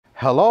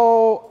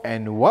Hello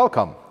and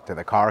welcome to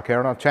the Car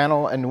Care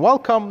channel, and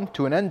welcome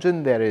to an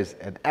engine that is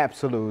an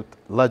absolute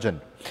legend.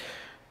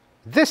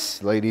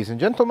 This, ladies and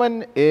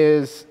gentlemen,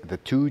 is the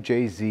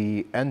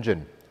 2JZ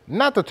engine.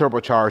 Not the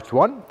turbocharged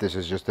one. This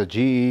is just a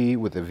GE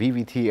with a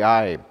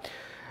VVT-i.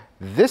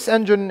 This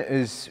engine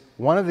is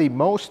one of the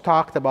most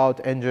talked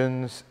about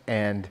engines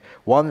and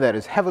one that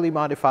is heavily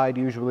modified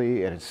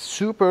usually, and it's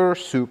super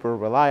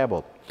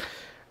reliable.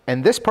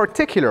 And this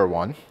particular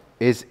one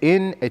is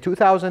in a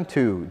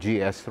 2002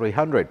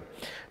 GS300.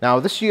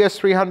 Now this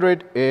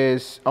GS300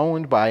 is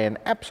owned by an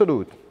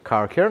absolute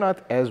car care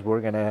nut, as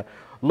we're gonna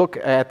look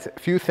at a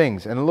few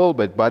things in a little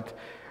bit. But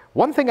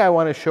one thing I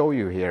want to show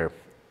you here,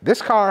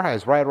 this car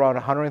has right around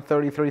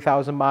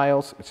 133,000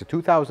 miles. It's a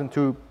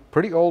 2002,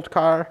 pretty old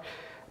car.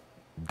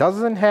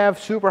 Doesn't have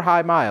super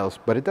high miles,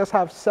 but it does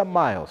have some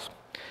miles.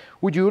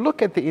 Would you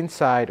look at the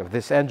inside of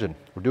this engine?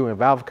 We're doing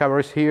valve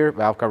covers here,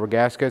 valve cover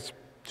gaskets,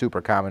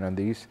 super common on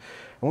these.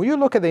 And when you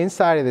look at the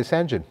inside of this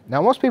engine, now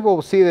most people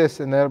will see this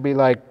and they'll be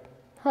like,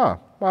 huh,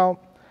 well,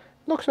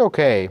 looks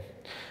okay.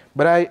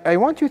 But I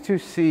want you to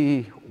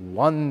see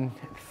one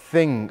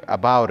thing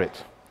about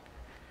it.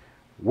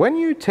 When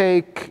you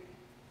take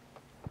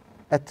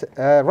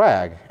a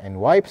rag and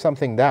wipe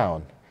something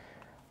down,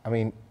 I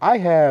mean, I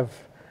have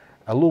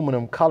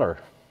aluminum color.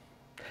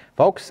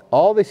 Folks,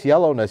 all this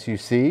yellowness you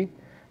see,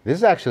 this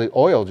is actually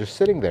oil just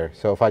sitting there.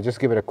 So if I just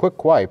give it a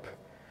quick wipe,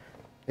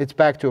 it's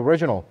back to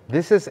original.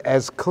 This is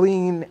as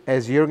clean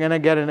as you're gonna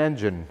get an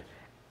engine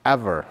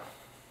ever.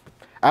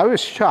 I was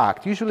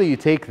shocked. Usually you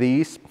take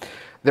these,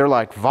 they're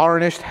like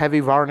varnished, heavy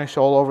varnish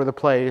all over the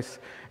place.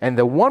 And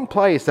the one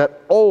place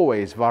that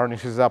always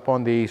varnishes up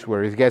on these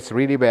where it gets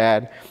really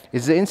bad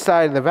is the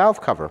inside of the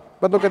valve cover.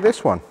 But look at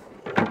this one.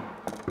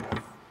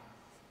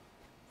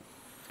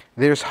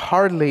 There's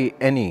hardly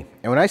any.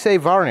 And when I say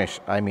varnish,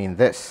 I mean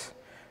this.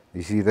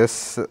 You see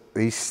this,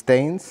 these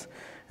stains?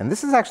 And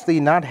this is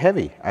actually not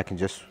heavy. I can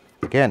just,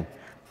 again,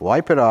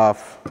 wipe it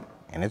off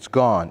and it's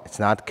gone. It's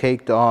not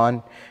caked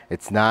on.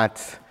 It's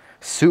not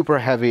super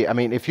heavy. I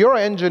mean, if your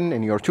engine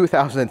in your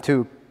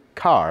 2002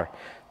 car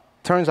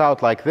turns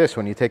out like this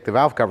when you take the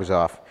valve covers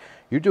off,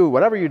 you do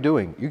whatever you're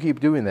doing, you keep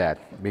doing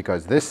that,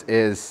 because this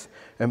is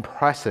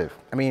impressive.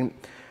 I mean,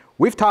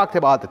 we've talked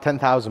about the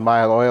 10,000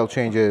 mile oil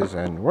changes,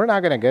 and we're not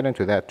going to get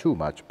into that too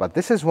much, but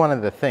this is one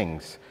of the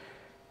things.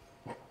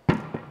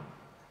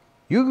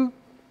 You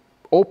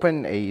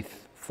open a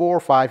 4 or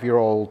 5 year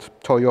old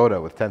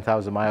Toyota with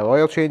 10,000 mile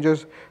oil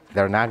changes,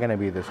 they're not going to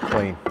be this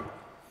clean.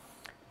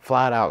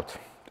 Flat out.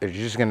 They're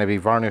just going to be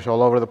varnished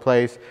all over the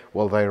place.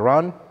 Will they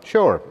run?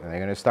 Sure. Are they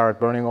going to start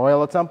burning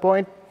oil at some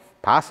point?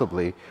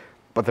 Possibly.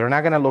 But they're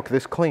not going to look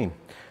this clean.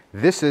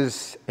 This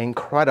is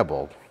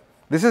incredible.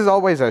 This is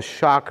always a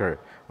shocker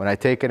when I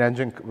take an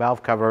engine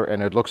valve cover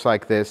and it looks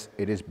like this.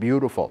 It is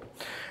beautiful.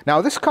 Now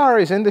this car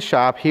is in the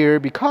shop here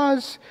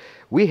because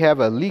we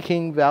have a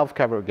leaking valve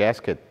cover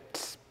gasket.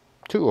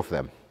 2 of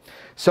them.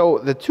 So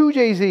the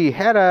 2JZ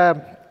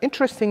had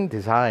interesting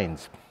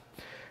designs.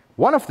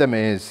 One of them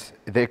is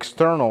the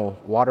external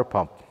water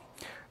pump.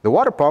 The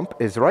water pump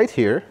is right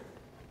here,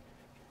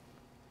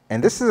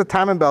 and this is a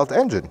timing belt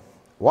engine.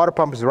 Water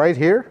pump is right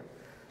here,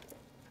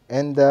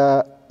 and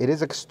it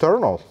is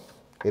external.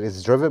 It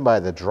is driven by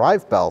the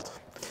drive belt.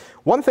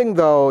 One thing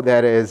though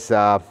that is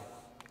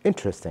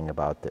interesting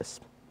about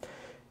this,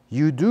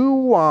 you do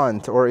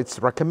want, or it's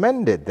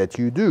recommended that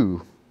you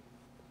do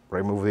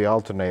remove the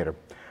alternator.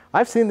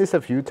 I've seen this a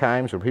few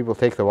times where people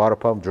take the water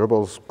pump,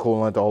 dribbles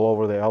coolant all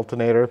over the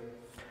alternator.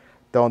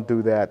 Don't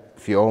do that.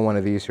 If you own one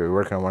of these or you're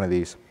working on one of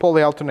these, pull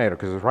the alternator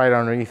because it's right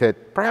underneath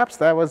it. Perhaps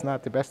that was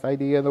not the best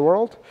idea in the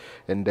world.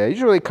 And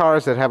usually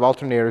cars that have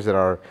alternators that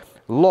are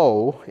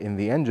low in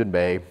the engine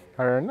bay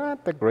are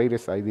not the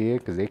greatest idea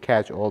because they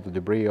catch all the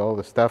debris, all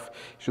the stuff.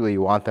 Usually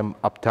you want them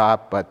up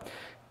top, but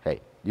hey,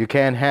 you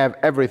can't have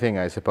everything,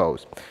 I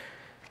suppose.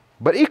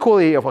 But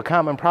equally of a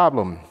common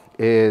problem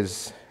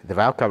is the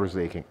valve covers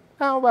leaking.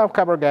 Now, valve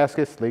cover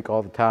gaskets leak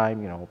all the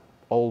time, you know,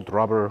 old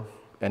rubber.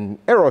 And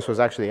Eros was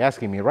actually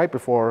asking me right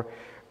before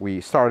we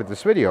started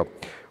this video,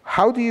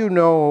 how do you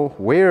know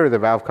where the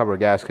valve cover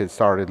gasket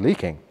started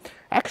leaking?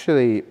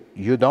 Actually,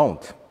 you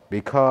don't,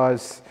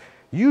 because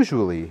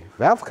usually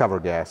valve cover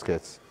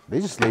gaskets, they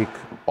just leak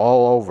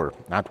all over,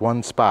 not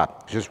one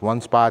spot. Just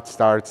one spot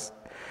starts,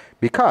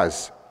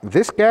 because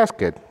this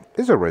gasket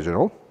is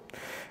original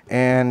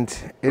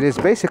and it is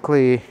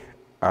basically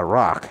a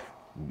rock.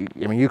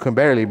 I mean, you can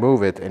barely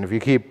move it, and if you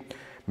keep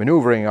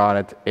maneuvering on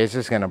it, it's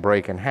just going to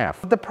break in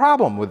half. The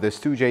problem with this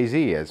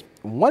 2JZ is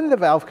when the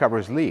valve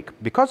covers leak,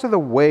 because of the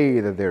way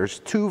that there's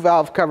 2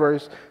 valve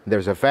covers,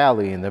 there's a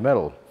valley in the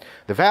middle.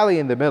 The valley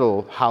in the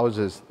middle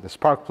houses the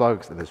spark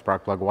plugs and the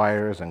spark plug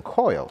wires and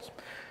coils.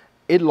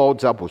 It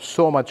loads up with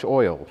so much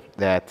oil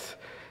that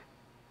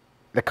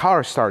the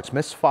car starts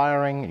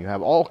misfiring. You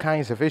have all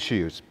kinds of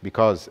issues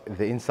because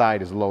the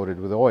inside is loaded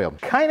with oil.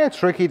 Kind of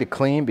tricky to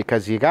clean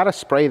because you got to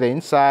spray the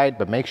inside,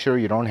 but make sure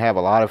you don't have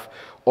a lot of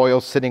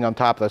oil sitting on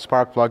top of the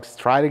spark plugs.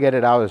 Try to get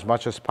it out as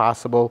much as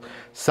possible.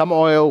 Some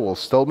oil will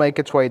still make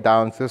its way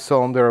down to the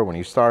cylinder. When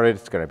you start it,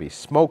 it's going to be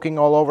smoking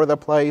all over the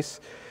place.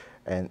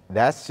 And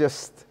that's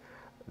just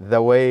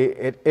the way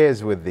it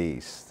is with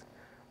these.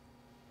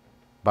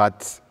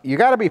 But you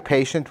got to be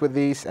patient with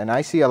these. And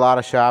I see a lot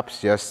of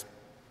shops just,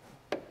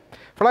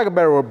 for lack of a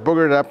better word,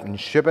 booger it up and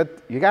ship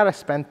it. You got to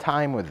spend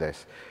time with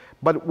this.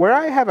 But where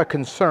I have a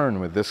concern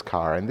with this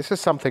car, and this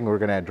is something we're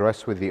going to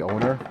address with the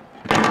owner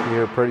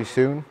here pretty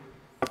soon,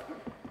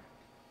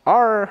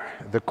 are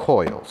the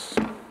coils.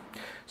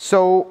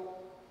 So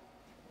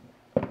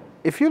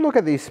if you look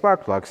at these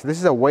spark plugs, this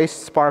is a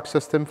waste spark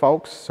system,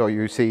 folks. So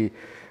you see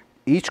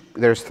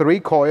there's 3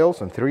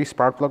 coils and 3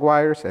 spark plug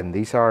wires, and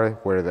these are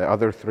where the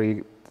other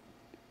 3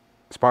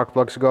 spark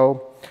plugs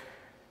go.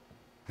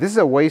 This is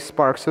a waste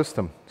spark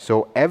system.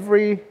 So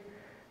every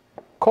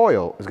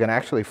coil is going to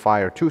actually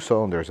fire 2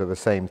 cylinders at the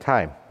same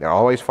time. They're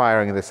always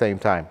firing at the same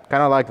time.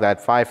 Kind of like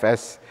that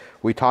 5S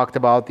we talked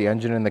about, the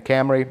engine in the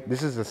Camry.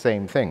 This is the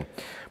same thing.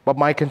 But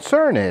my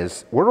concern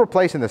is we're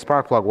replacing the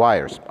spark plug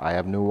wires. I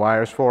have new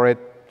wires for it.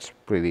 It's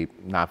really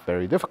not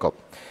very difficult.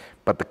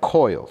 But the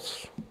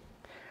coils.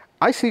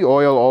 I see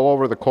oil all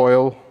over the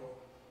coil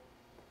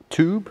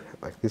tube,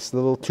 like this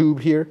little tube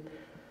here.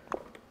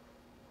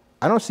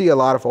 I don't see a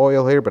lot of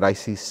oil here, but I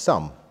see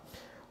some.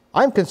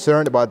 I'm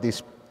concerned about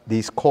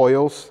these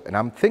coils, and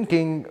I'm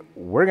thinking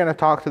we're going to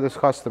talk to this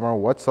customer.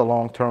 What's the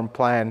long-term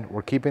plan?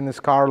 We're keeping this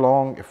car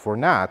long. If we're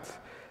not,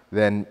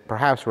 then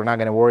perhaps we're not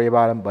going to worry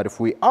about them. But if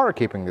we are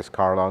keeping this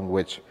car long,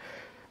 which,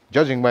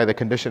 judging by the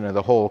condition of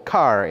the whole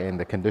car and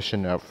the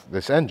condition of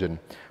this engine,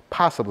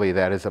 possibly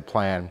that is a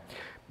plan.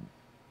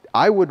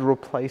 I would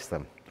replace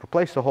them.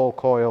 Replace the whole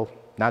coil,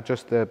 not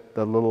just the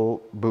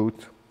little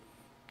boot,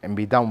 and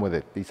be done with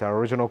it. These are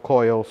original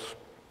coils.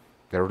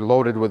 They're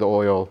loaded with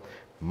oil.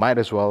 Might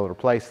as well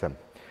replace them.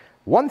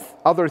 One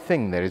other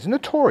thing that is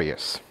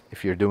notorious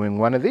if you're doing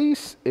one of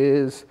these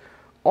is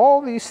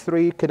all these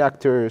 3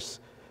 connectors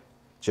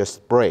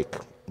just break.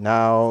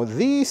 Now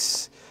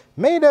these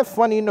made a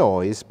funny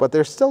noise, but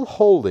they're still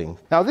holding.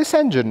 Now this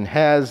engine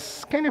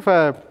has kind of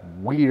a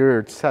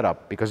weird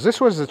setup because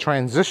this was a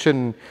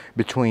transition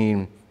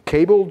between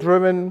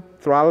cable-driven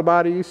throttle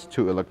bodies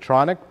to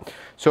electronic.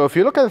 So if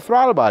you look at the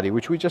throttle body,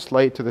 which we just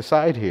laid to the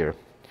side here,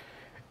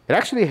 it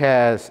actually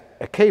has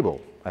a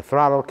cable, a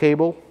throttle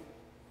cable.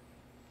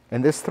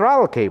 And this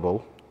throttle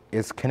cable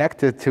is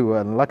connected to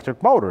an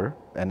electric motor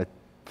and a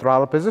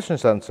throttle position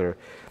sensor.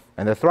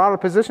 And the throttle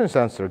position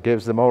sensor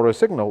gives the motor a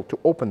signal to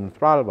open the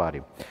throttle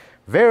body.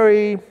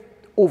 Very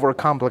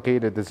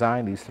overcomplicated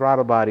design. These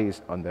throttle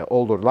bodies on the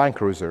older line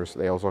cruisers,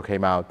 they also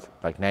came out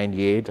like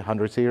 98,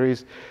 100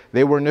 series.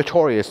 They were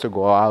notorious to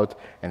go out,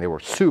 and they were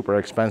super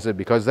expensive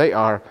because they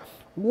are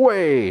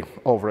way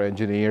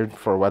over-engineered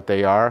for what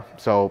they are.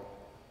 So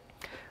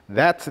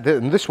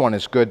this one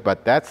is good,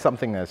 but that's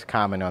something that's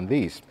common on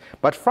these.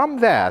 But from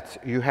that,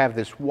 you have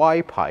this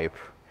Y pipe,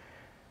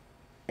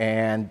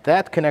 and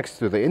that connects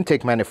to the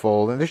intake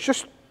manifold, and there's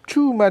just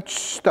too much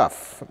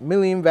stuff. A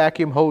million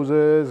vacuum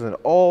hoses and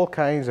all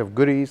kinds of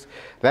goodies.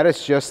 That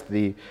is just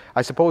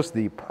I suppose,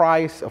 the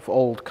price of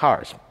old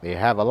cars. They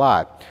have a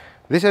lot.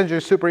 This engine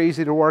is super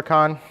easy to work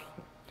on.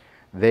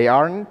 They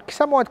are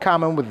somewhat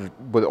common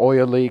with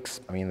oil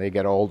leaks. I mean, they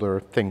get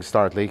older, things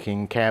start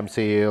leaking, cam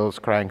seals,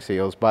 crank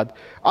seals, but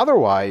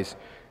otherwise,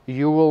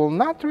 you will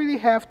not really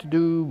have to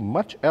do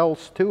much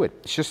else to it.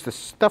 It's just the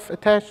stuff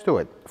attached to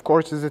it. Of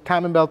course, it's a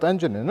timing belt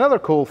engine. Another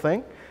cool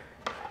thing,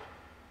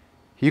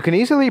 you can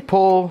easily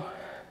pull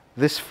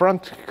this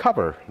front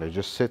cover that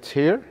just sits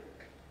here,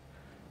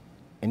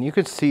 and you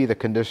can see the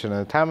condition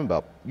of the timing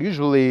belt.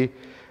 Usually,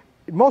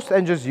 most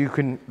engines you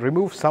can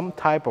remove some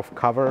type of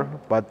cover,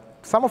 but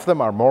some of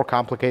them are more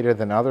complicated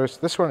than others.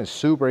 This one is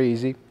super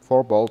easy.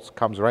 4 bolts,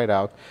 comes right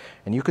out,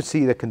 and you can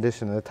see the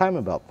condition of the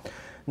timing belt.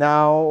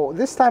 Now,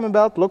 this timing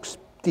belt looks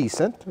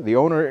decent. The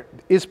owner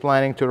is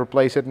planning to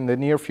replace it in the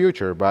near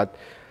future, but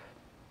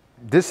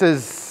this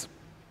is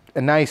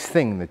a nice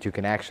thing that you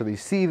can actually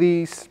see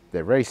these.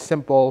 They're very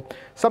simple.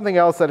 Something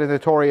else that is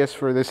notorious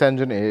for this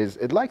engine is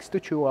it likes to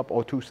chew up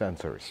O2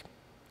 sensors.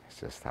 It's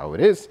just how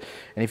it is.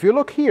 And if you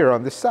look here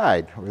on this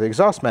side where the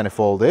exhaust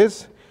manifold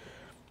is,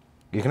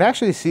 you can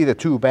actually see the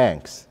 2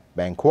 banks.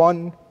 Bank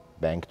 1,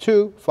 Bank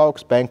 2.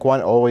 Folks, Bank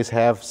 1 always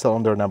have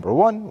cylinder number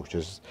 1, which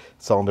is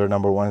cylinder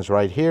number 1 is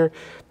right here.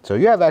 So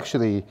you have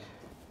actually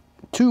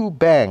 2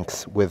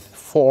 banks with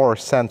 4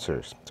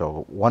 sensors.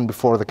 So one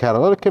before the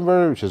catalytic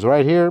converter, which is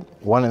right here,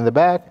 one in the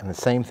back, and the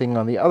same thing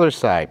on the other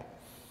side.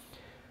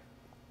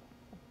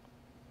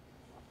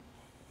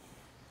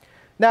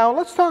 Now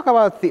let's talk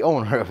about the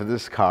owner of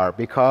this car,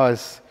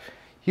 because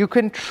you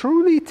can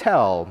truly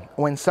tell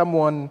when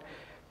someone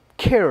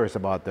cares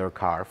about their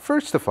car.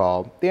 First of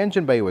all, the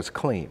engine bay was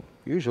clean.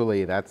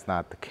 Usually that's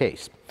not the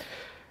case.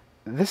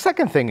 The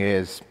second thing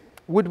is,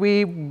 would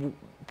we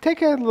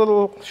take a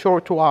little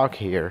short walk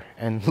here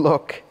and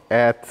look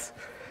at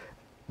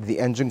the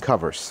engine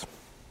covers.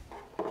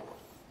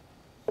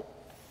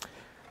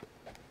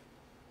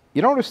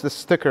 You notice the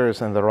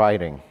stickers and the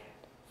writing.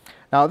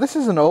 Now, this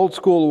is an old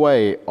school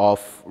way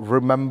of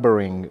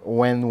remembering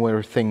when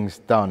were things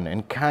done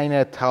and kind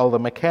of tell the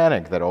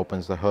mechanic that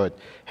opens the hood,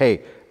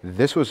 hey,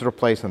 this was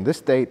replaced on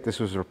this date, this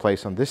was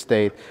replaced on this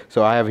date.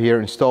 So I have here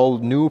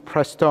installed new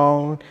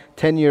Prestone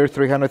 10-year,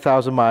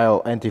 300,000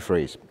 mile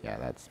antifreeze. Yeah,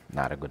 that's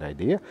not a good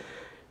idea.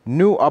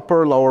 New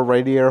upper, lower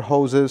radiator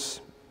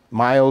hoses,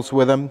 miles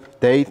with them,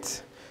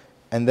 date,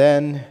 and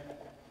then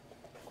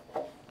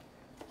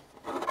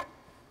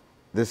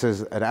this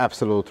is an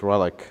absolute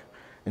relic.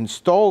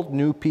 Installed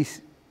new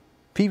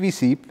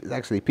PVC,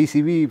 actually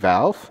PCV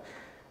valve,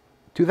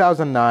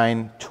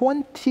 2009,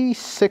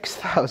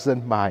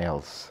 26,000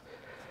 miles.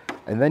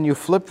 And then you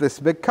flip this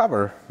big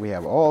cover, we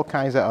have all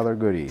kinds of other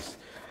goodies.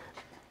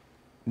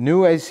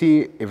 New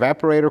AC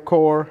evaporator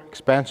core,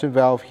 expansion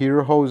valve,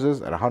 heater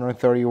hoses at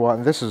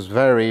 131. This is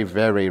very,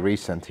 very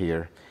recent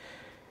here.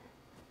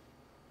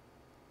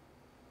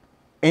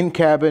 In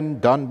cabin,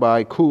 done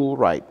by Cool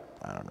Right.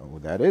 I don't know who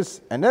that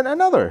is. And then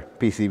another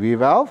PCV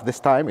valve. This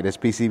time it is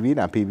PCV,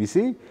 not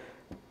PVC.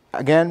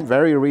 Again,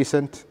 very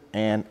recent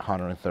and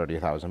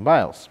 130,000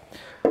 miles.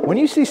 When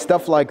you see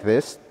stuff like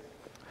this,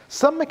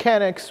 some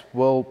mechanics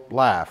will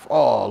laugh.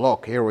 Oh,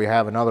 look, here we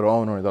have another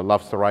owner that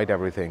loves to write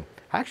everything.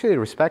 I actually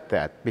respect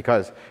that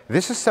because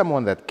this is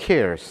someone that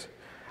cares.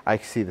 I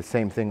see the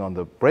same thing on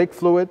the brake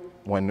fluid.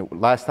 When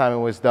last time it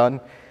was done,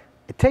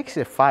 it takes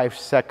you 5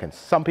 seconds.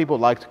 Some people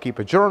like to keep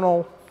a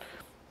journal.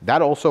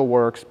 That also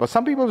works, but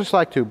some people just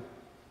like to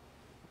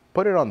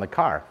put it on the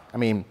car. I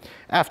mean,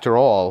 after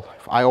all,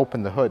 if I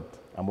open the hood,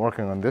 I'm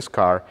working on this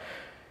car,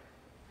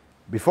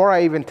 before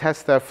I even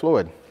test that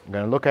fluid, I'm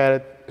gonna look at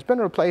it. It's been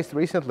replaced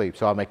recently,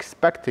 so I'm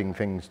expecting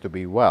things to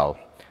be well.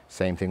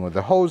 Same thing with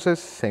the hoses,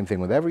 same thing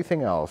with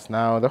everything else.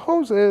 Now, the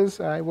hoses,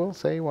 I will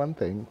say one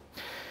thing.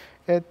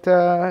 It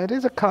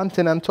is a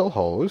Continental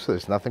hose.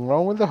 There's nothing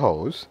wrong with the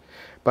hose,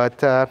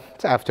 but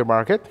it's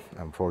aftermarket.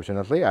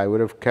 Unfortunately, I would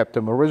have kept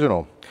them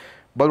original.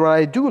 But what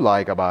I do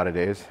like about it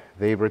is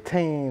they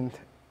retained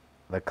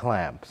the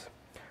clamps.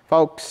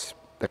 Folks,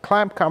 the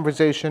clamp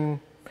conversation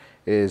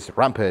is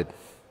rampant.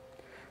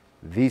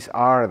 These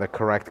are the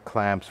correct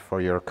clamps for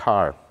your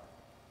car.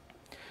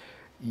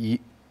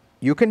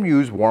 You can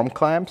use warm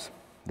clamps.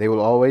 They will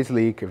always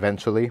leak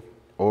eventually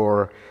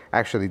or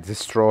actually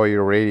destroy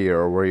your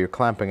radiator where you're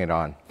clamping it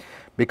on,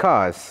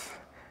 because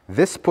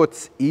this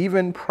puts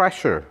even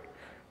pressure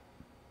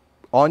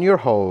on your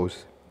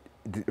hose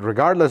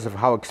regardless of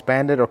how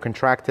expanded or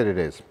contracted it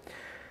is.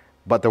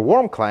 But the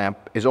warm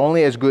clamp is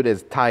only as good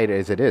as tight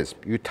as it is.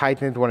 You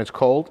tighten it when it's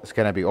cold, it's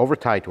going to be over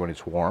tight when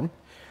it's warm.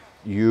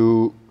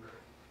 You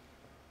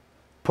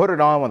put it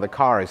on when the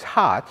car is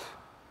hot,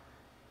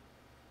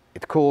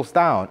 it cools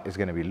down, it's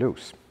going to be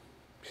loose.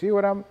 See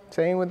what I'm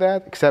saying with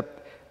that?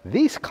 Except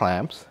these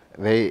clamps,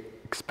 they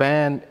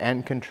expand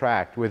and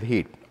contract with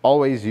heat.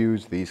 Always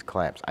use these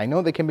clamps. I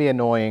know they can be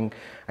annoying.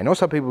 I know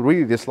some people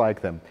really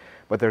dislike them,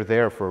 but they're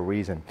there for a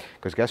reason.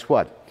 Because guess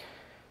what?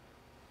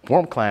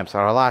 Warm clamps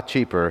are a lot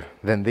cheaper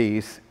than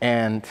these,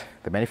 and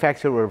the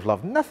manufacturer would have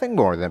loved nothing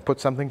more than put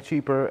something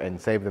cheaper and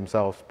save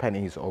themselves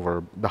pennies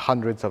over the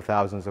hundreds of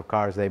thousands of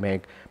cars they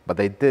make, but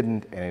they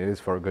didn't, and it is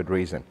for a good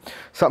reason.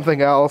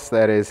 Something else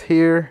that is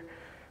here,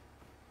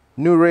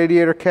 new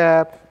radiator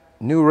cap,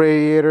 new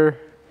radiator,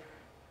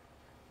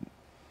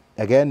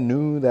 again,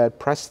 new that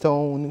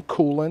Prestone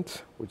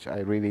coolant, which I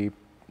really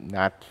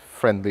not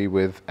friendly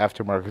with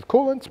aftermarket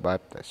coolants,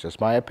 but that's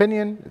just my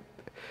opinion.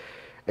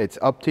 It's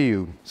up to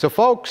you. So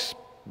folks,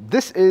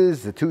 this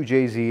is the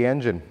 2JZ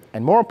engine,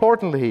 and more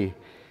importantly,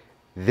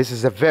 this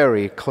is a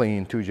very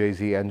clean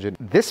 2JZ engine.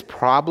 This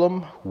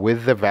problem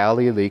with the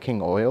valley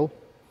leaking oil,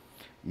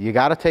 you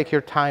got to take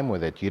your time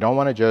with it. You don't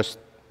want to just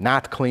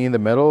not clean the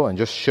middle and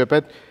just ship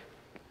it.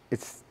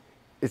 It's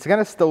going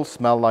to still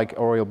smell like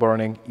oil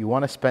burning. You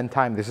want to spend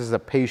time. This is a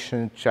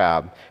patient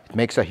job. It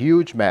makes a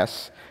huge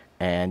mess,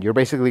 and you're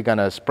basically going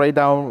to spray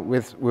down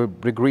with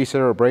degreaser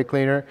or brake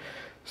cleaner,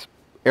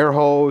 air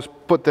hose,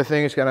 put the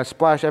thing, it's going to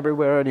splash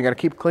everywhere, and you're going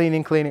to keep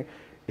cleaning.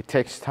 It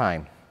takes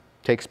time,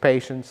 takes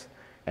patience,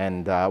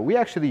 and we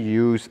actually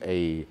use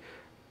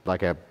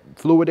like a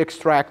fluid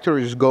extractor.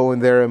 You just go in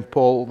there and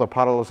pull the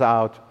puddles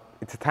out.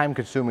 It's a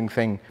time-consuming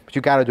thing, but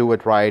you got to do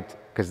it right,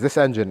 because this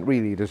engine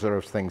really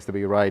deserves things to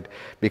be right,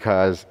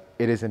 because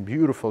it is in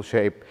beautiful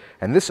shape.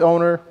 And this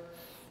owner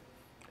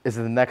is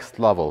the next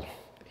level.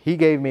 He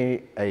gave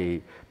me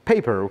a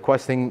paper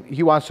requesting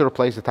he wants to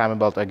replace the timing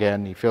belt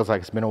again. He feels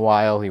like it's been a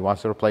while. He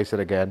wants to replace it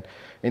again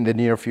in the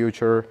near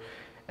future.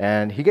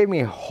 And he gave me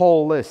a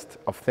whole list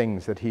of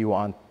things that he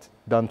wants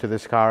done to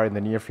this car in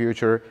the near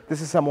future. This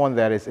is someone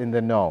that is in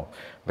the know.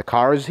 The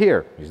car is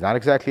here. He's not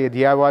exactly a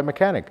DIY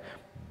mechanic,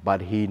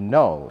 but he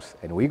knows.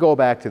 And we go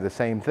back to the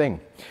same thing.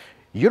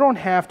 You don't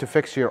have to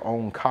fix your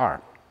own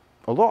car.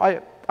 Although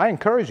I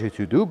encourage you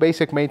to do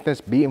basic maintenance,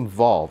 be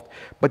involved.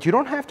 But you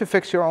don't have to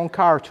fix your own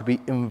car to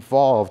be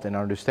involved and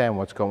understand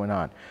what's going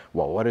on.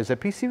 Well, what is a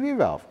PCV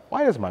valve?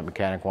 Why does my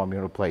mechanic want me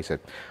to replace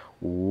it?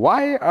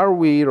 Why are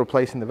we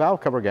replacing the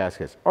valve cover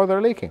gaskets? Oh,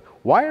 they're leaking.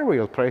 Why are we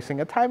replacing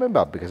a timing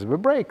belt? Because of the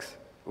brakes.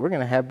 We're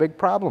going to have big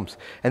problems.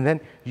 And then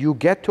you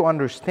get to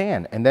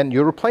understand, and then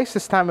you replace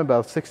this timing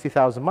belt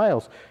 60,000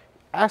 miles,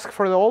 ask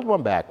for the old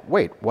one back.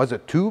 Wait, was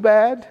it too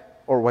bad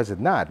or was it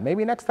not?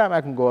 Maybe next time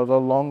I can go a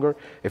little longer.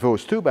 If it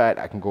was too bad,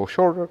 I can go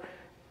shorter.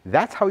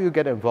 That's how you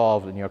get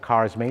involved in your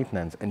car's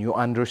maintenance, and you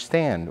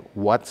understand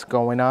what's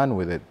going on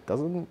with it.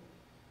 Doesn't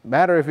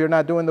matter if you're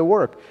not doing the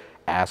work.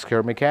 Ask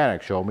your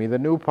mechanic, show me the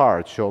new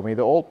parts, show me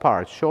the old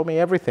parts, show me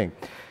everything.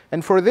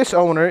 And for this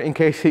owner, in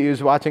case he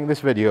is watching this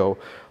video,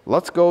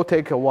 let's go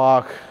take a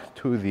walk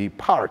to the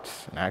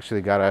parts. I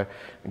actually gotta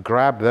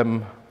grab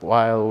them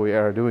while we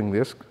are doing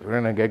this. We're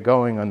gonna get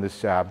going on this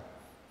job.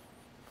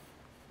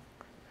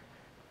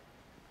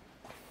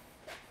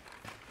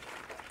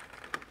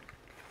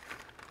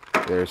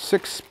 There's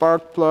 6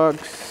 spark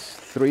plugs,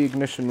 3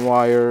 ignition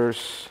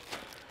wires,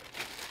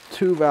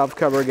 2 valve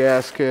cover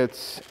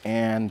gaskets,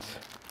 and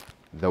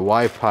the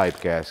Y pipe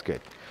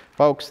gasket.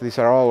 Folks, these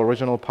are all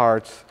original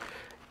parts.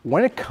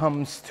 When it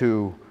comes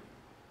to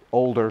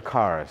older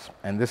cars,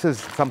 and this is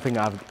something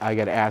I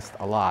get asked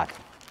a lot,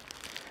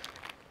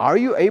 are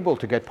you able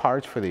to get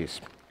parts for these?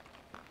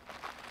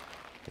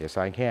 Yes,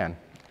 I can.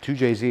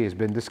 2JZ has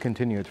been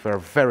discontinued for a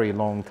very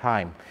long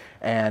time,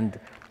 and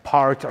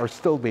parts are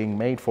still being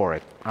made for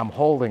it. I'm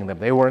holding them.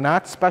 They were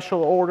not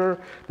special order.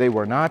 They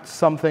were not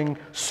something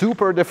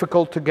super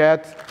difficult to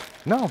get.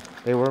 No,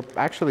 they were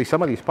actually,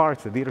 some of these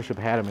parts, the dealership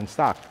had them in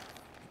stock.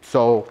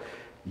 So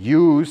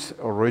use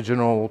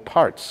original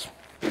parts.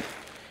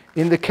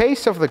 In the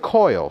case of the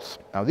coils,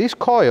 now these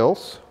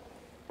coils,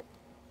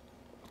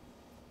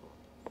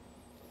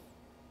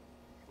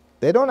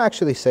 they don't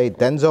actually say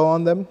Denso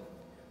on them,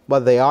 but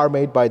they are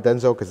made by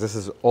Denso because this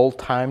is old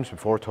times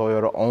before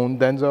Toyota owned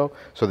Denso,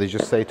 so they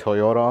just say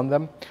Toyota on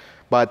them.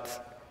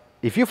 But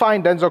if you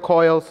find Denso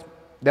coils,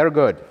 they're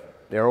good,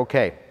 they're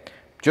okay.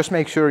 Just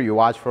make sure you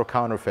watch for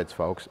counterfeits,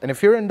 folks. And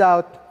if you're in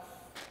doubt,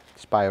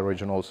 just buy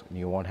originals and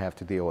you won't have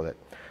to deal with it.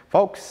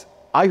 Folks,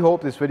 I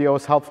hope this video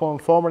was helpful and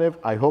informative.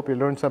 I hope you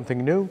learned something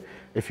new.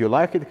 If you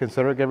like it,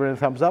 consider giving it a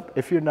thumbs up.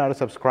 If you're not a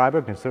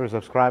subscriber, consider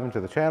subscribing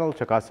to the channel.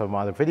 Check out some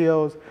other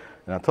videos.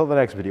 And until the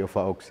next video,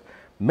 folks,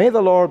 may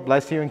the Lord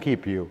bless you and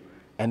keep you,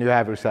 and you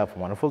have yourself a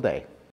wonderful day.